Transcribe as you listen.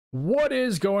What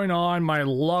is going on, my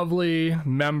lovely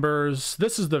members?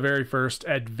 This is the very first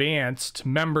advanced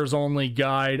members only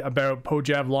guide about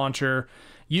PojavLauncher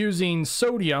using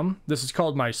sodium. This is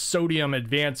called my sodium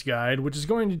advanced guide, which is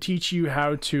going to teach you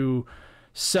how to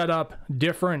set up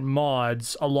different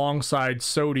mods alongside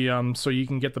sodium so you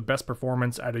can get the best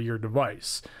performance out of your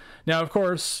device. Now, of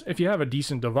course, if you have a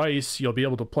decent device, you'll be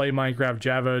able to play Minecraft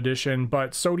Java Edition,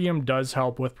 but sodium does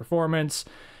help with performance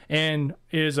and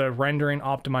is a rendering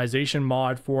optimization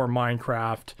mod for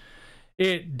Minecraft.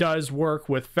 It does work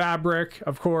with Fabric,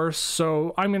 of course,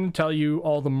 so I'm going to tell you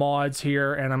all the mods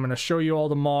here, and I'm going to show you all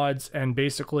the mods and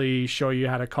basically show you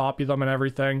how to copy them and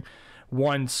everything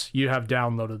once you have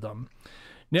downloaded them.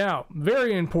 Now,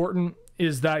 very important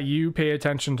is that you pay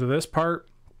attention to this part.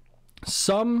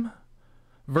 Some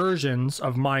versions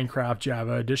of Minecraft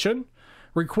Java Edition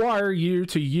require you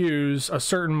to use a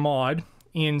certain mod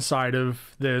inside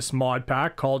of this mod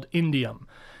pack called Indium.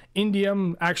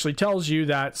 Indium actually tells you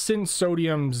that since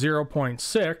sodium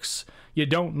 0.6, you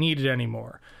don't need it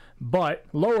anymore. But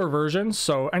lower versions,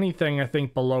 so anything I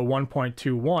think below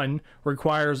 1.21,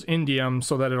 requires Indium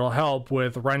so that it'll help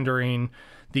with rendering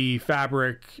the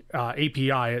Fabric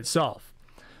API itself.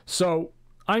 So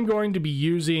I'm going to be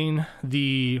using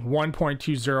the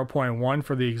 1.20.1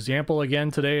 for the example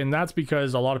again today, and that's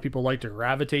because a lot of people like to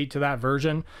gravitate to that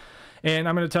version. And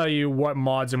I'm going to tell you what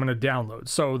mods I'm going to download.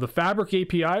 So the Fabric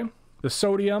API, the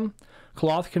Sodium,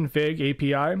 Cloth Config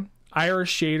API, Iris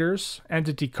Shaders,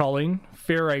 Entity Culling,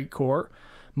 Ferrite Core,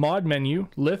 Mod Menu,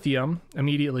 Lithium,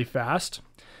 Immediately Fast.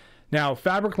 Now,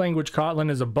 Fabric Language Kotlin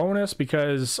is a bonus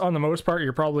because on the most part,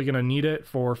 you're probably going to need it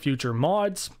for future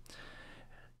mods.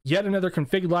 Yet another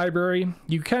config library.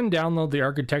 You can download the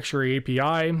Architecture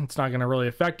API. It's not going to really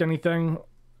affect anything.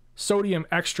 Sodium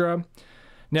Extra.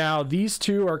 Now, these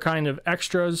two are kind of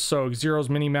extras, so Xero's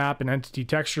Minimap and Entity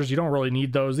Textures, you don't really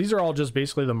need those. These are all just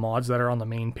basically the mods that are on the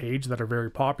main page that are very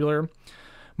popular.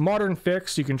 Modern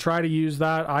Fix, you can try to use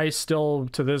that. I still,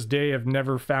 to this day, have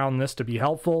never found this to be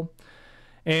helpful.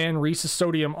 And Reese's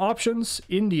Sodium Options,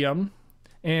 Indium.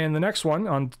 And the next one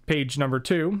on page number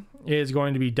 2 is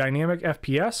going to be Dynamic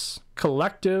FPS,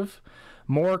 Collective,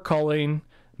 More Culling,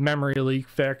 Memory Leak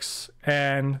Fix,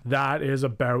 and that is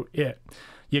about it.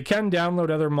 You can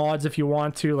download other mods if you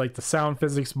want to, like the Sound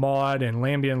Physics mod and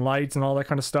Ambient Lights and all that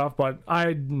kind of stuff, but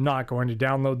I'm not going to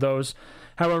download those.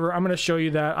 However, I'm going to show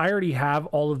you that I already have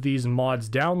all of these mods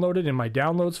downloaded in my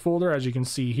downloads folder. As you can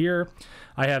see here,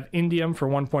 I have Indium for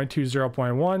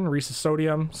 1.20.1, Reese's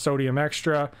Sodium, Sodium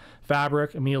Extra,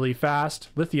 Fabric, Immediately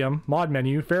Fast, Lithium, Mod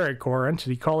Menu, Ferrite Core,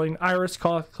 Entity Culling, Iris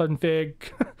Config,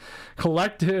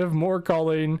 Collective, More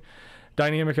Culling,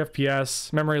 Dynamic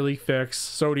FPS, Memory Leak Fix,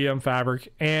 Sodium,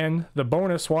 Fabric, and the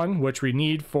bonus one, which we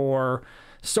need for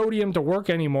sodium to work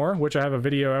anymore, which I have a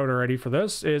video out already for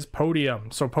this, is Podium.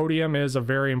 So Podium is a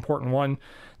very important one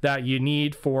that you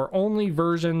need for only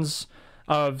versions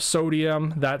of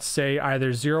sodium that say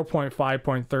either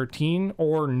 0.5.13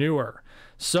 or newer.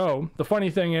 So the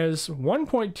funny thing is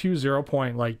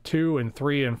 1.20.2 and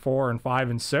 3 and 4 and 5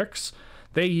 and 6,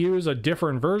 they use a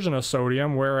different version of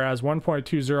sodium, whereas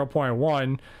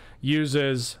 1.20.1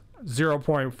 uses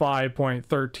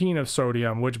 0.5.13 of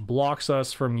sodium, which blocks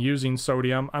us from using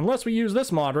sodium unless we use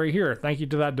this mod right here. Thank you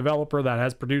to that developer that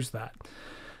has produced that.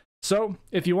 So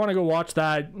if you want to go watch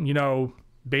that,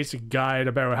 basic guide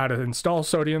about how to install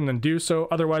sodium, then do so.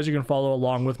 Otherwise, you can follow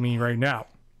along with me right now.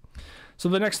 So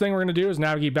the next thing we're going to do is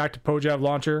navigate back to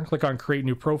PojavLauncher, click on Create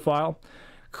New Profile,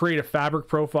 create a Fabric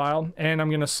profile, and I'm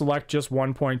going to select just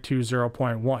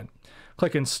 1.20.1.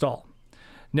 Click Install.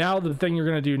 Now the thing you're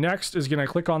going to do next is going to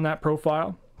click on that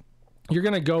profile. You're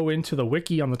going to go into the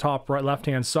wiki on the top right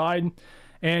left-hand side,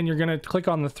 and you're going to click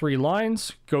on the 3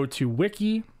 lines, go to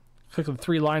Wiki, click on the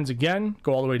 3 lines again,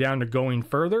 go all the way down to Going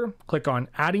Further, click on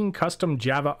Adding Custom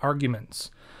Java Arguments.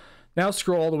 Now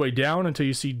scroll all the way down until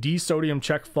you see Desodium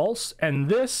Check False, and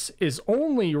this is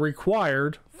only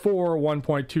required for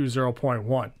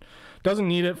 1.20.1. Doesn't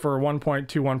need it for 1.2,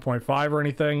 1.5 or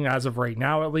anything, as of right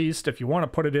now at least. If you want to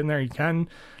put it in there, you can,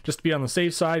 just to be on the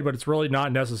safe side, but it's really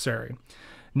not necessary.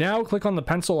 Now click on the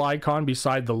pencil icon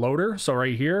beside the loader. So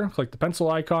right here, click the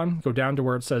pencil icon, go down to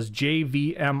where it says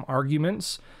JVM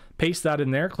Arguments, paste that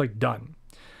in there, click Done.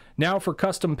 Now for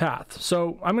custom path.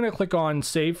 So I'm going to click on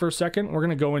Save for a second. We're going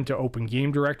to go into Open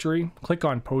Game Directory, click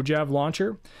on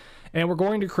PojavLauncher, and we're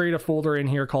going to create a folder in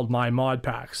here called My Mod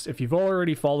Packs. If you've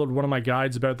already followed one of my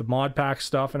guides about the mod pack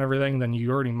stuff and everything, then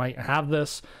you already might have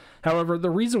this. However, the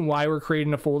reason why we're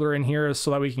creating a folder in here is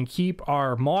so that we can keep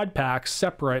our mod packs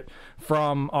separate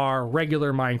from our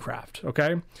regular Minecraft,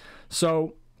 okay?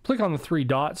 So click on the 3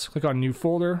 dots, click on New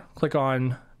Folder, click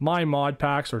on my mod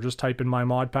packs, or just type in my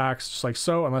mod packs just like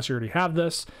so, unless you already have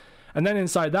this. And then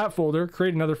inside that folder,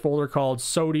 create another folder called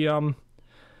sodium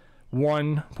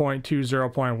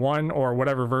 1.20.1 or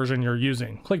whatever version you're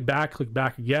using. Click back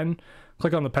again,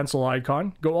 click on the pencil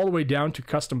icon, go all the way down to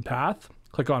custom path,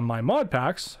 click on my mod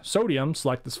packs, sodium,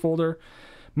 select this folder.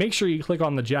 Make sure you click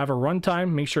on the Java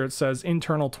runtime, make sure it says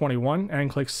internal 21 and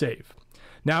click save.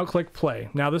 Now click play.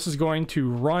 Now this is going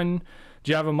to run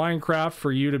Java Minecraft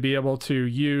for you to be able to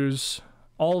use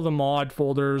all the mod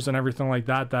folders and everything like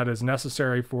that that is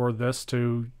necessary for this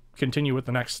to continue with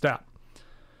the next step.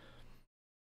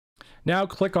 Now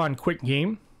click on Quick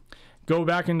Game, go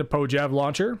back into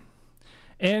PojavLauncher,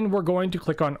 and we're going to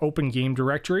click on Open Game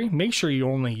Directory. Make sure you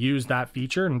only use that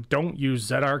feature and don't use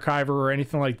zarchiver or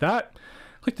anything like that.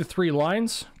 Click the three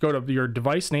lines, go to your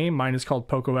device name, mine is called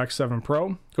Poco X7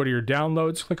 Pro, go to your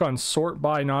downloads, click on Sort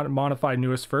by Not Modified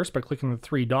Newest First by clicking the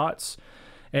three dots.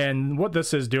 And what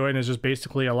this is doing is just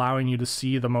basically allowing you to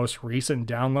see the most recent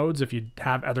downloads if you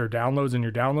have other downloads in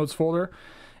your downloads folder.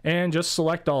 And just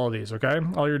select all of these, okay?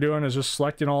 All you're doing is just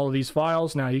selecting all of these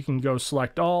files. Now you can go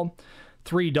select all,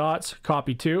 three dots,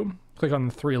 copy to, click on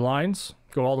the three lines,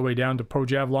 go all the way down to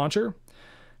PojavLauncher,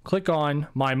 click on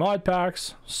My Mod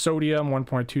Packs, Sodium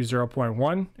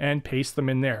 1.20.1, and paste them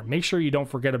in there. Make sure you don't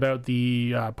forget about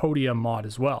the Podium mod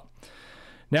as well.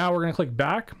 Now we're gonna click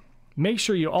back. Make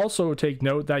sure you also take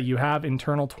note that you have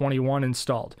internal 21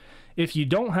 installed. If you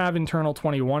don't have internal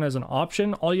 21 as an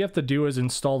option, all you have to do is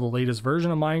install the latest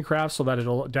version of Minecraft so that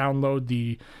it'll download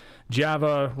the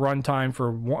Java runtime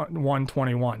for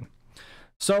 1.21.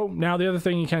 So now the other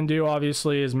thing you can do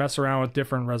obviously is mess around with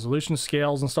different resolution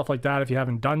scales and stuff like that if you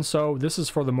haven't done so. This is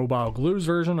for the Mobile Glues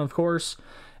version, of course,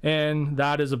 and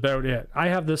that is about it. I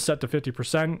have this set to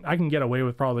 50%. I can get away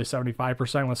with probably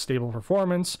 75% with stable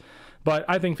performance, but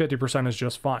I think 50% is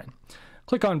just fine.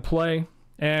 Click on play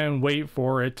and wait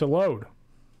for it to load.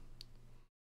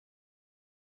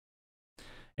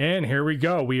 And here we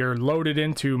go. We are loaded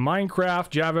into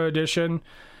Minecraft Java Edition.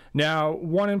 Now,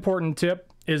 one important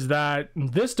tip is that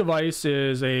this device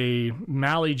is a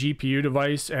Mali GPU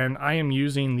device, and I am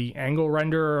using the angle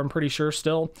renderer, I'm pretty sure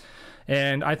still.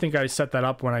 And I think I set that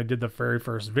up when I did the very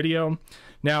first video.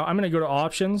 Now I'm going to go to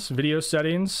options, video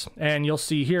settings, and you'll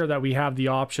see here that we have the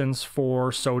options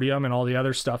for sodium and all the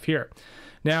other stuff here.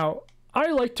 Now,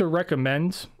 I like to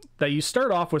recommend that you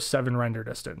start off with 7 render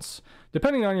distance.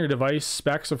 Depending on your device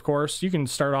specs, of course, you can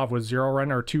start off with 0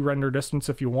 render or 2 render distance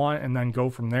if you want, and then go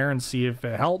from there and see if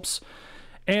it helps.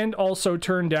 And also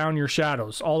turn down your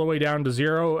shadows all the way down to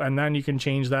 0, and then you can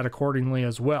change that accordingly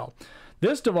as well.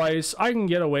 This device, I can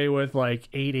get away with like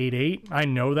 888. I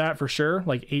know that for sure,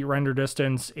 like 8 render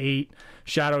distance, 8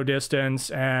 shadow distance,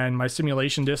 and my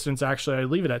simulation distance, actually, I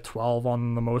leave it at 12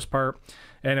 on the most part,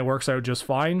 and it works out just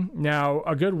fine. Now,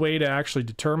 a good way to actually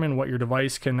determine what your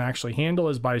device can actually handle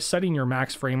is by setting your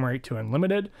max frame rate to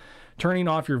unlimited, turning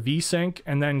off your VSync,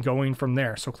 and then going from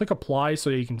there. So click apply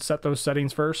so you can set those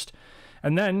settings first.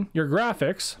 And then your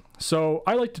graphics. So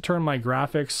I like to turn my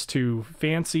graphics to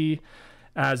fancy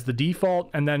as the default,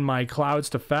 and then my clouds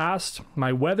to fast.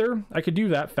 My weather, I could do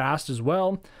that fast as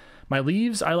well. My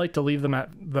leaves, I like to leave them at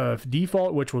the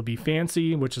default, which would be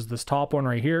fancy, which is this top one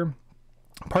right here.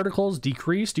 Particles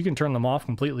decreased, you can turn them off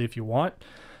completely if you want.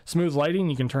 Smooth lighting,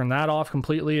 you can turn that off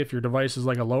completely if your device is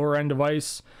like a lower end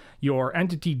device. Your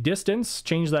entity distance,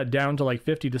 change that down to like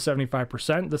 50 to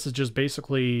 75%. This is just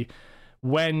basically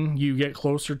when you get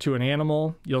closer to an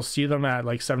animal, you'll see them at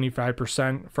like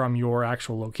 75% from your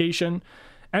actual location.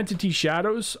 Entity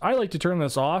shadows, I like to turn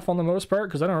this off on the most part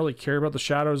because I don't really care about the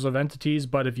shadows of entities,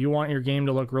 but if you want your game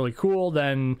to look really cool,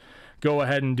 then go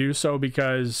ahead and do so,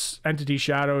 because entity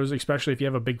shadows, especially if you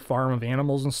have a big farm of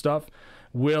animals and stuff,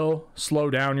 will slow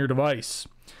down your device.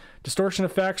 Distortion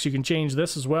effects, you can change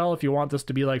this as well. If you want this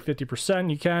to be like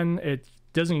 50%, you can. It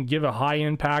doesn't give a high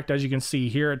impact. As you can see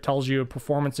here, it tells you a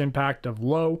performance impact of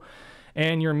low.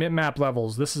 And your mip-map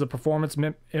levels, this is a performance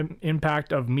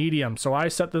impact of medium. So I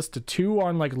set this to 2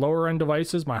 on like lower end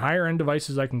devices. My higher end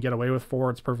devices I can get away with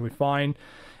 4, it's perfectly fine.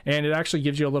 And it actually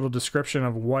gives you a little description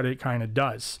of what it kind of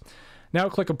does. Now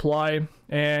click apply,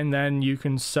 and then you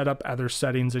can set up other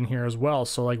settings in here as well.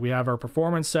 So like we have our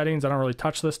performance settings. I don't really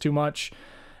touch this too much.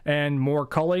 And more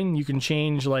culling, you can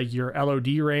change like your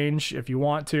LOD range if you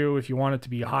want to. If you want it to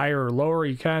be higher or lower,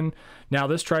 you can. Now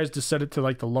this tries to set it to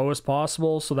like the lowest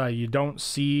possible so that you don't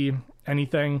see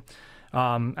anything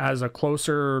as a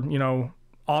closer, you know,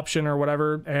 option or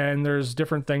whatever. And there's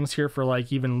different things here for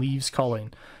like even leaves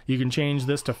culling. You can change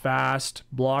this to fast,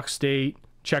 block state,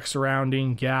 check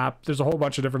surrounding, gap. There's a whole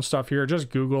bunch of different stuff here. Just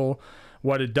Google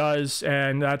what it does,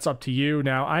 and that's up to you.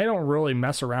 Now, I don't really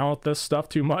mess around with this stuff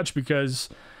too much because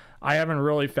I haven't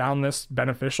really found this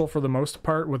beneficial for the most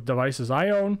part with devices I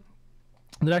own.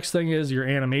 The next thing is your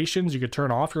animations. You could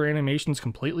turn off your animations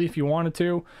completely if you wanted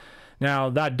to.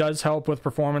 Now, that does help with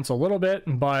performance a little bit,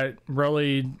 but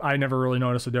really, I never really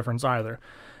noticed a difference either.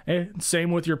 And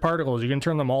same with your particles. You can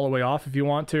turn them all the way off if you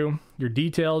want to. Your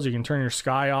details, you can turn your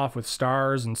sky off with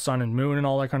stars and sun and moon and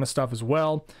all that kind of stuff as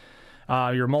well.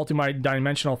 Your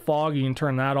multi-dimensional fog, you can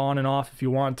turn that on and off if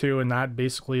you want to, and that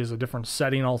basically is a different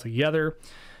setting altogether.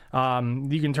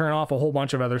 You can turn off a whole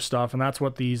bunch of other stuff, and that's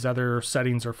what these other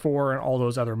settings are for, and all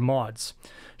those other mods.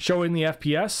 Showing the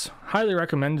FPS, highly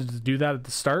recommended to do that at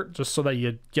the start, just so that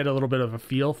you get a little bit of a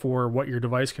feel for what your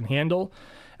device can handle,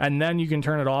 and then you can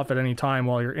turn it off at any time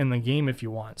while you're in the game if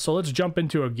you want. So let's jump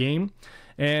into a game,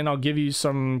 and I'll give you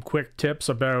some quick tips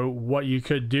about what you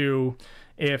could do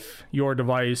if your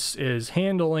device is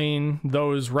handling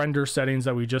those render settings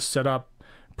that we just set up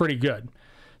pretty good.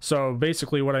 So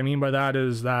basically what I mean by that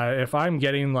is that if I'm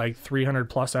getting like 300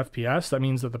 plus FPS, that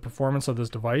means that the performance of this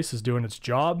device is doing its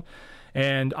job.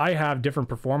 And I have different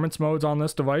performance modes on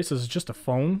this device. This is just a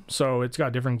phone, so it's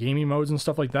got different gaming modes and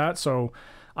stuff like that. So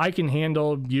I can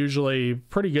handle usually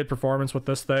pretty good performance with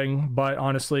this thing, but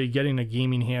honestly, getting a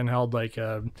gaming handheld like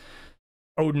a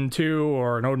Odin 2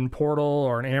 or an Odin Portal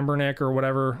or an Ambernick or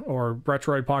whatever, or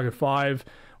Retroid Pocket 5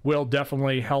 will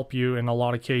definitely help you in a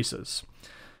lot of cases.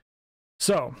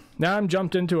 So now I'm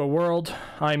jumped into a world.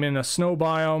 I'm in a snow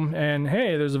biome, and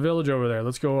hey, there's a village over there.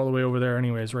 Let's go all the way over there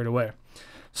anyways right away.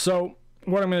 So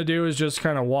what I'm going to do is just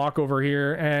kind of walk over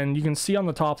here, and you can see on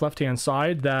the top left hand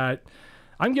side that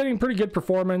I'm getting pretty good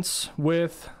performance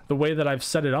with the way that I've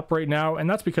set it up right now, and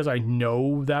that's because I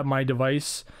know that my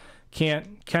device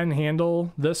can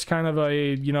handle this kind of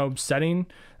a, you know, setting.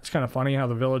 It's kind of funny how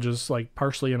the village is like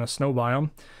partially in a snow biome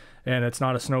and it's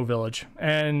not a snow village.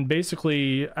 And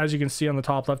basically, as you can see on the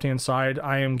top left hand side,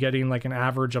 I am getting like an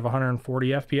average of 140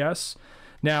 FPS.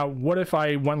 Now, what if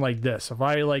I went like this? If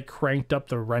I like cranked up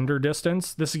the render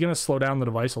distance, this is going to slow down the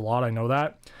device a lot, I know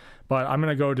that, but I'm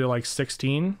going to go to like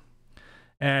 16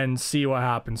 and see what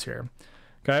happens here.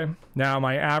 Okay, now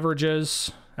my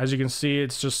averages, as you can see,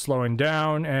 it's just slowing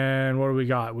down, and what do we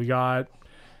got? We got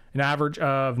an average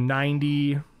of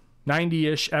 90-ish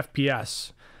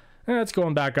FPS. And it's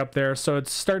going back up there, so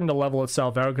it's starting to level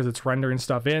itself out because it's rendering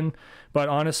stuff in. But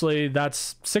honestly,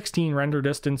 that's 16 render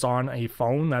distance on a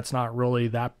phone. That's not really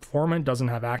that performant, doesn't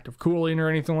have active cooling or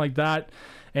anything like that.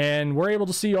 And we're able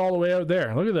to see all the way out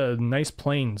there. Look at the nice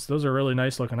plains. Those are really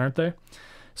nice looking, aren't they?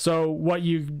 So what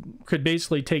you could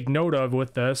basically take note of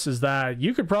with this is that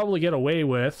you could probably get away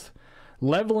with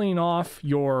leveling off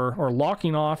your, or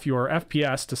locking off your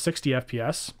FPS to 60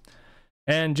 FPS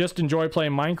and just enjoy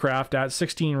playing Minecraft at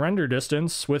 16 render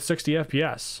distance with 60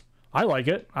 FPS. I like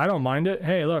it. I don't mind it.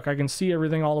 Hey, look, I can see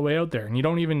everything all the way out there, and you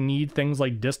don't even need things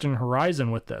like distant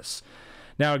horizon with this.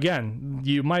 Now, again,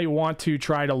 you might want to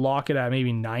try to lock it at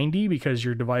maybe 90 because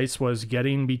your device was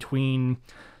getting between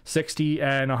 60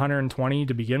 and 120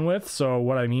 to begin with. So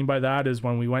what I mean by that is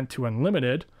when we went to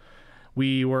unlimited,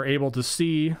 we were able to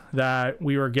see that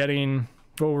we were getting,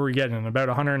 what were we getting? About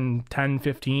 110,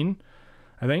 15,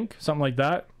 I think, something like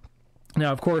that.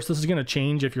 Now, of course, this is going to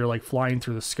change if you're like flying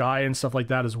through the sky and stuff like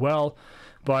that as well.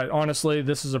 But honestly,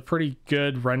 this is a pretty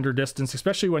good render distance,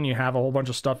 especially when you have a whole bunch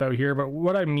of stuff out here. But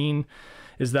what I mean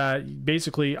is that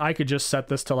basically I could just set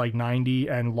this to like 90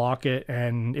 and lock it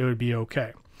and it would be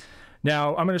okay.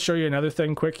 Now, I'm going to show you another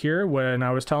thing quick here when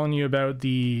I was telling you about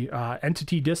the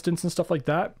entity distance and stuff like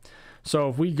that. So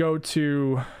if we go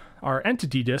to our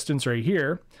entity distance right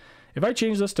here, if I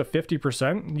change this to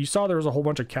 50%, you saw there was a whole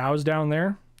bunch of cows down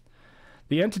there.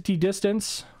 The entity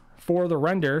distance for the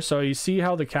render, so you see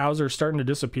how the cows are starting to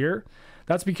disappear?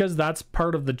 That's because that's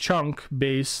part of the chunk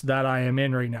base that I am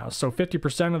in right now. So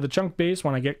 50% of the chunk base,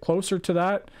 when I get closer to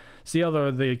that, see how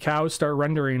the cows start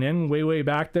rendering in way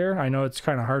back there? I know it's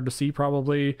kind of hard to see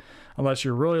probably unless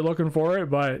you're really looking for it,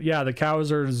 but yeah, the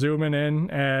cows are zooming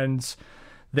in and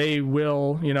they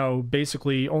will, you know,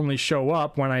 basically only show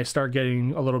up when I start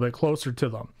getting a little bit closer to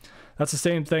them. That's the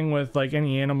same thing with like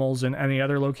any animals in any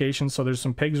other location. So there's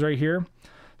some pigs right here.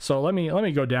 So let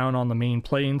me go down on the main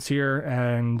plains here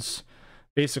and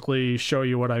basically show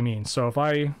you what I mean. So if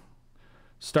I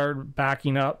start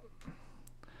backing up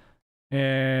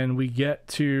and we get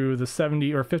to the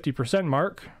 70 or 50%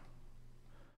 mark,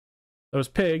 those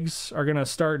pigs are going to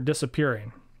start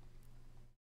disappearing.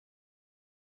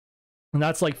 And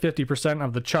that's like 50%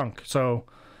 of the chunk. So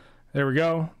there we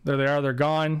go. There they are. They're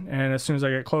gone. And as soon as I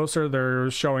get closer, they're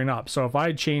showing up. So if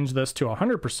I change this to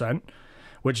 100%,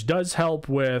 which does help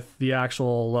with the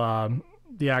actual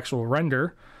the actual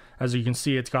render. As you can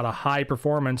see, it's got a high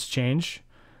performance change.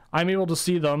 I'm able to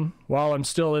see them while I'm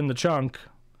still in the chunk.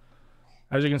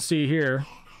 As you can see here,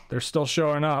 they're still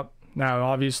showing up. Now,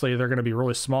 obviously, they're going to be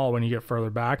really small when you get further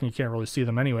back, and you can't really see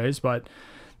them anyways, but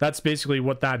that's basically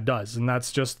what that does, and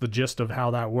that's just the gist of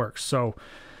how that works. So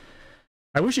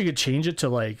I wish you could change it to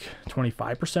like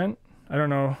 25%. I don't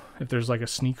know if there's like a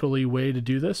sneakily way to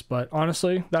do this, but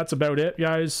honestly, that's about it,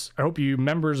 guys. I hope you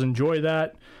members enjoy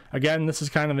that. Again, this is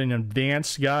kind of an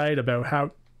advanced guide about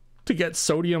how to get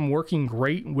Sodium working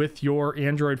great with your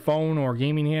Android phone or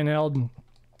gaming handheld.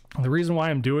 The reason why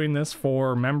I'm doing this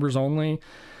for members only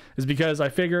is because I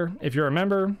figure if you're a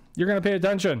member, you're going to pay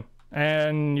attention,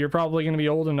 and you're probably going to be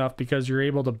old enough because you're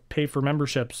able to pay for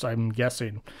memberships, I'm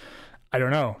guessing. I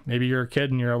don't know. Maybe you're a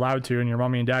kid and you're allowed to, and your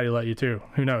mommy and daddy let you too.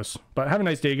 Who knows? But have a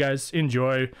nice day, guys.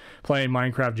 Enjoy playing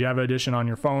Minecraft Java Edition on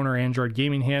your phone or Android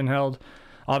gaming handheld.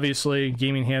 Obviously,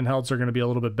 gaming handhelds are going to be a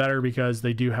little bit better because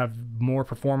they do have more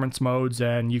performance modes,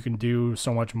 and you can do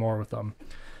so much more with them.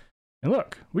 And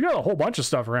look, we got a whole bunch of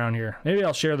stuff around here. Maybe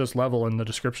I'll share this level in the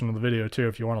description of the video too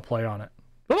if you want to play on it.